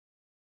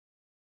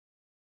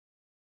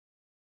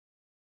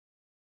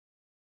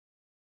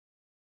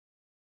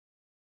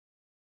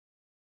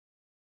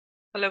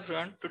Hello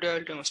everyone, today I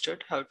will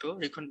demonstrate how to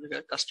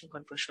reconfigure custom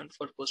configuration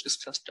for Postgres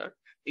cluster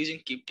using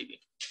KubeDB.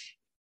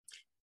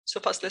 So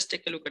first let's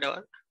take a look at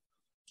our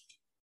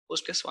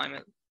Postgres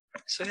YAML.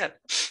 So here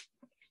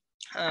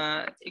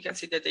you can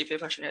see that the API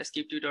version has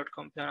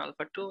kubedb.com on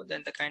alpha 2,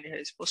 then the kind here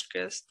is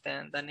Postgres,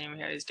 then the name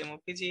here is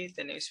demo PG,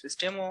 the name is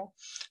demo.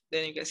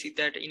 Then you can see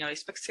that in our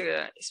spec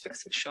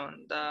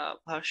section, the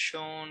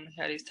version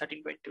here is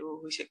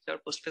 13.2, which is our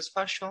Postgres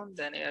version.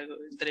 Then here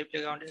the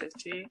replica count is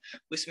 3,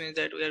 which means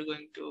that we are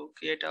going to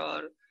create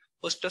our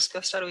Postgres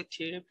cluster with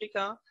 3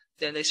 replica.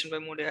 Then the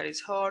standby mode here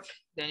is hot.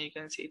 Then you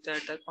can see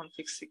that the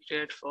config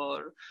secret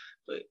for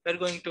we're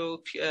going to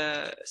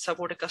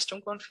support a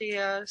custom config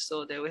here.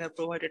 So there we have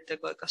provided the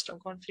custom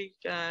config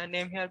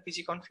name here,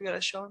 PG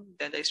configuration.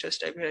 Then the storage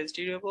type here is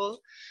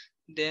durable.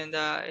 Then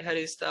here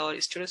is our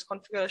storage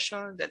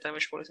configuration. Then the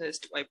mesh policy is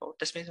wipeout.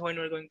 That means when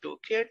we're going to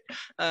create,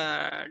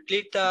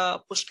 delete the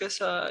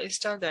Postgres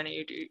instance, then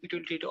it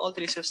will delete all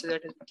the resources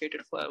that has been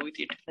created for with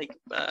it, like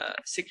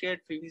secret,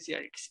 PVC,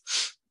 and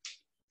etc.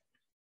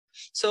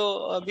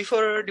 So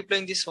before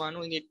deploying this one,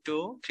 we need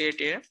to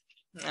create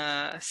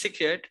a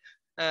secret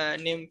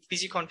named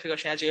PG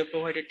configuration, as we have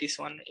provided this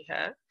one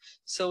here.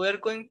 So we are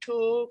going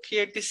to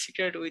create this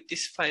secret with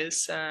this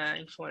files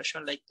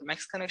information, like the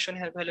max connection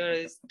here value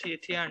is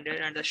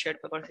 300 and the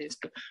shared buffer is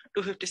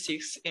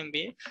 256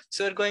 MB.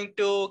 So we're going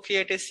to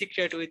create a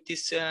secret with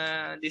this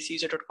this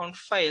user.conf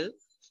file.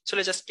 So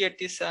let's just create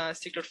this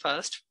secret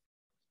first.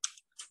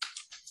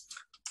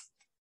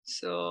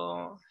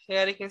 So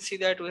here you can see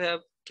that we are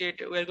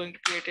going to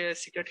create a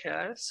secret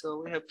here.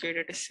 So we have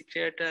created a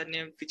secret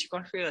named PG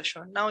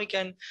configuration. Now we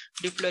can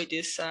deploy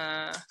this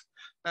demo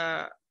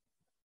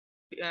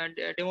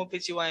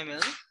PG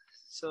YAML.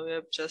 So we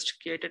have just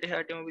created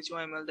here demo PG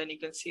YAML. Then you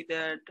can see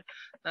that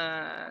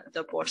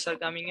the ports are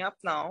coming up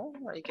now.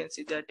 You can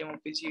see that demo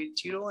PG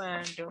 0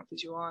 and demo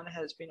PG 1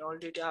 has been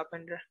already up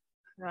and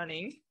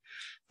running.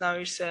 Now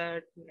it's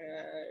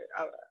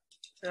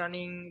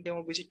running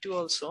demo PG 2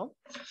 also.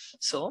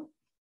 So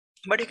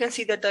but you can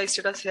see that the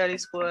status here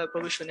is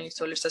provisioning.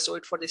 So let's just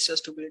wait for the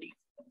status to be ready.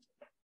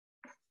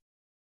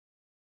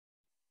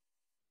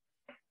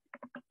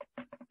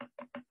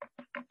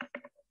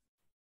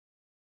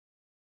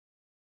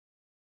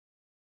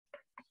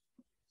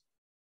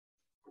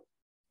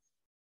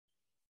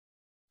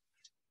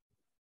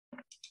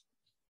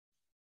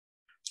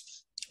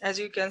 As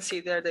you can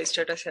see that the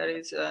status here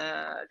is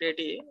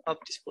ready of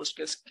this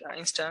Postgres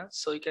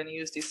instance. So you can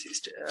use this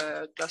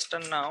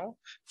cluster now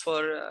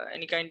for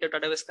any kind of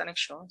database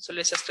connection. So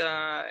let's just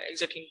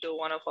exit into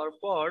one of our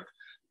pod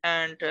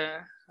and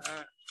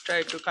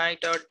try to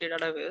connect our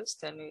database.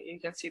 Then you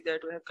can see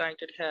that we have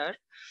connected here.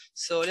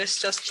 So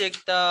let's just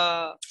check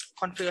the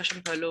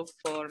configuration value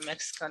for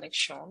max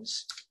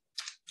connections.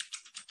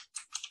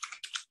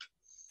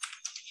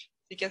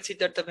 You can see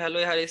that the value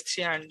here is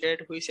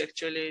 300, which is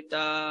actually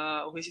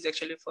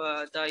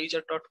for the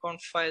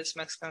user.conf files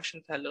max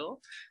connection value.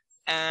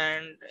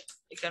 And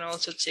you can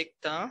also check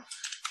the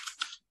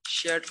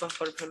shared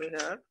buffer value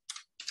here.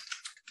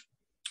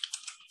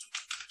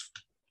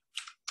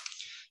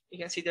 You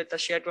can see that the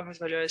shared buffer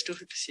value is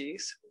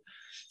 256.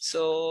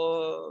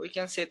 So we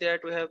can say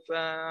that we have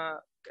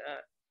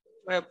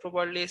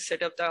properly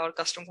set up our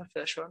custom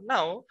configuration.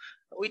 Now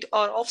with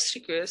our ops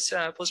request,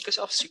 Postgres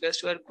ops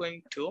request, we are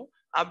going to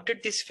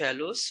update these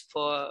values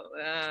for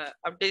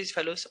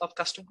of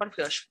custom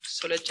configuration.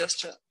 So let's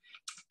just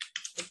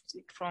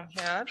exit from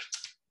here.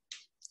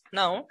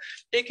 Now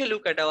take a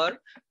look at our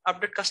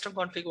update custom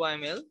config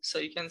YAML. So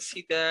you can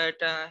see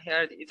that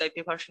here the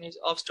IP version is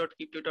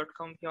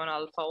ops.kubedb.com on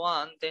alpha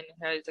 1. Then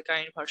here is the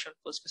current version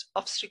Postgres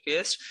ops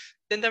request.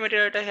 Then the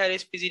metadata here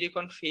is pgd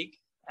config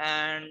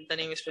and the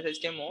name is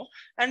demo.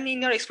 And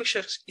in your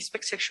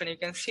spec section, you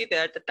can see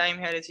that the type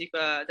here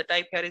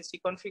is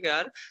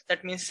reconfigure.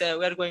 That means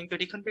we are going to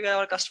reconfigure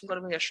our custom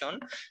configuration.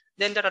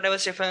 Then the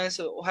database reference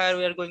where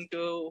we are going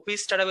to,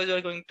 which database we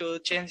are going to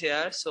change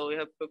here. So we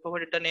have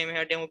provided the name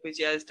here demo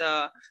PG as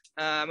the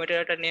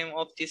metadata name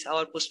of this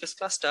our Postgres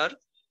cluster.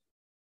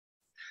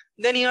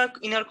 Then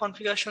in our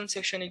configuration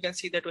section, you can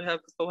see that we have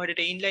provided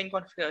an inline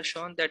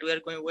configuration that we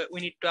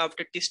need to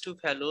update these two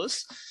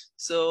values.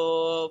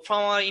 So from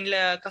our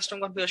inline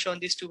custom configuration,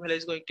 these two values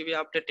is going to be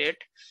updated.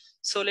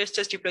 So let's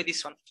just deploy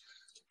this one.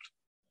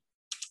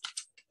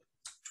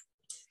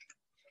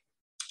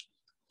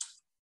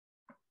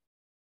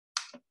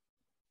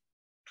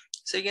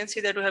 So you can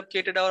see that we have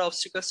created our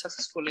obstacle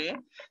successfully.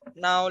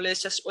 Now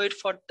let's just wait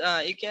for,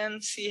 you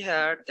can see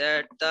here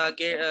that the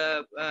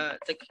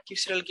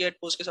kubectl get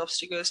Postgres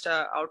obstacles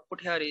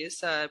output here is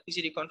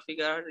pg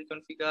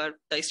reconfigure,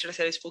 the status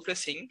here is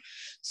progressing.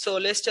 So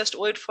let's just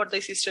wait for the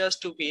status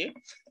to be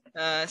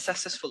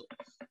successful.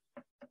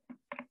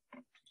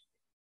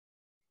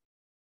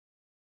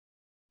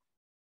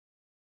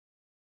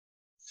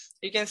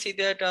 You can see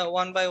that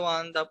one by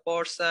one the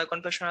ports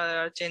configuration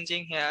are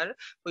changing here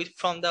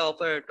from the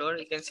operator.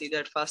 You can see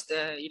that first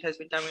it has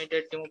been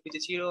terminated demo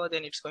PG0,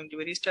 then it's going to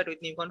be restart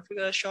with new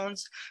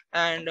configurations,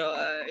 and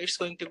it's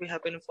going to be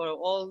happening for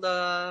all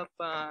the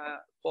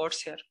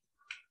ports here.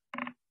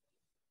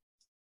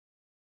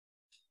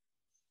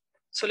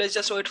 So let's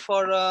just wait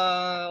for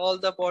all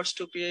the ports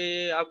to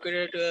be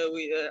upgraded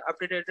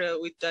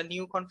updated with the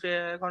new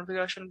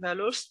configuration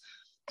values.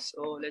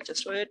 So let's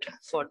just wait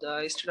for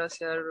the status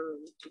here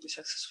to be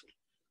successful.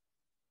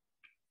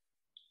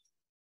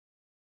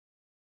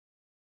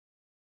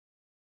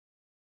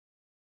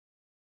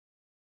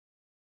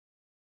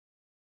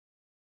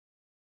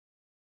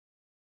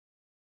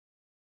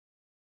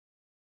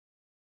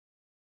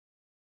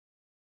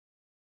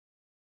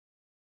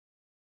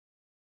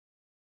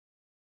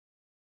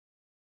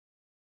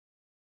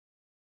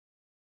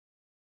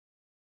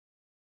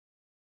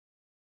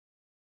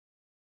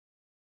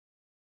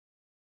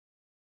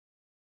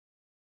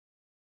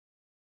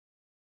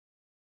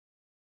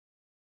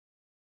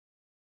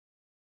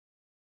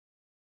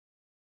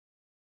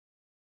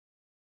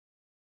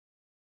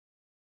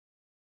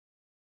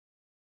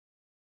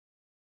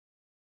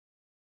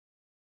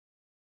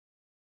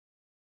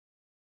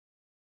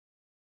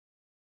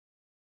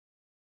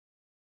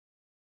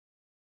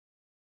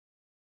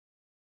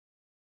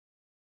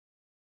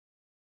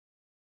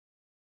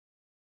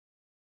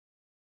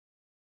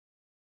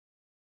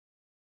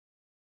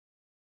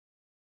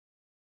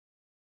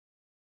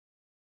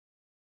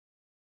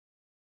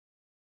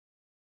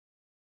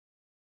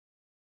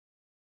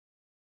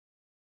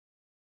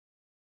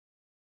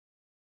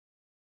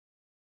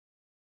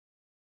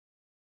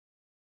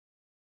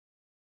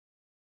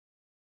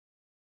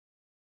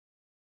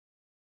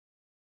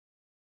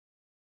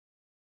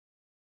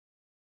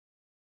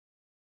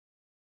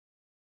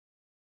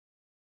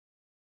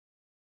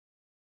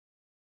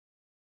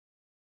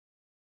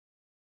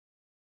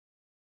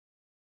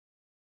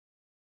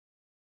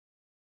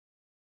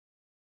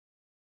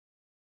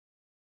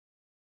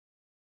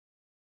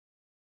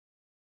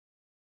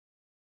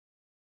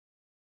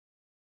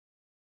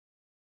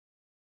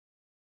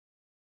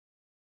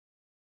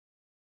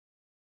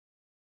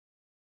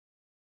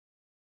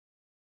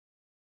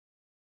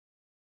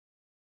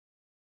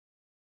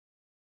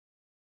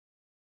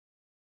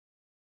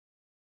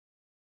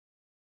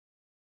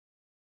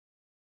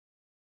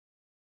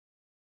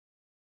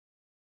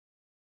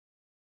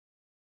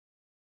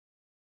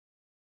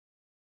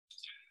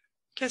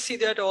 You can see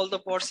that all the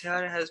ports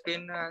here has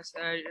been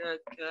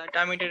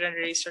terminated and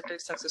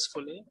restarted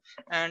successfully,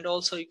 and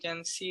also you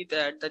can see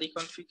that the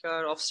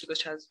reconfigure of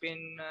request has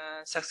been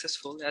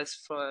successful, as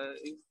for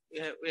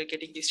we are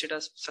getting the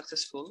status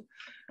successful.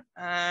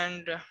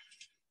 And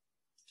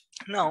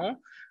now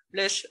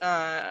let's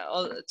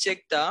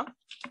check the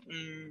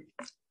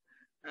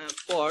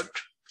port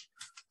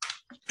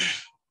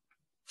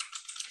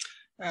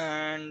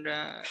and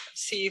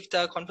see if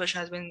the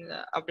configuration has been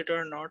updated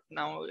or not.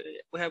 Now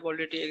we have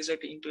already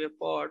exited into a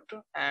pod,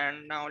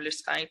 and now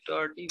let's connect to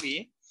our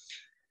DB.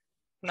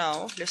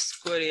 Now let's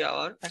query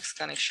our max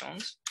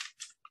connections.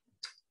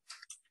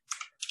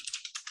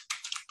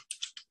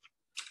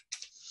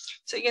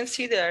 So you can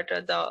see that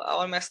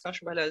our max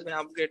connection value has been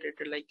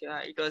upgraded. Like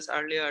it was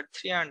earlier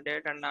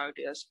 300 and now it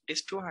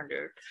is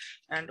 200.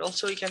 And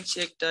also you can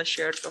check the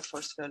shared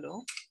buffers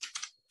value.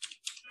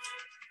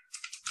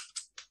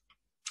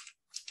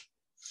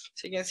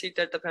 So you can see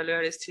that the value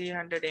here is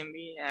 300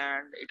 MB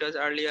and it was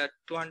earlier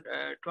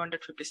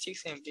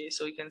 256 MB.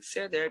 So you can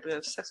say that we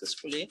have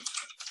successfully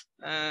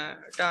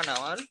done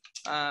our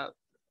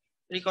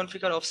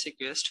reconfigure of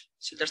request.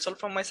 So that's all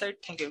from my side.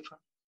 Thank you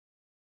everyone.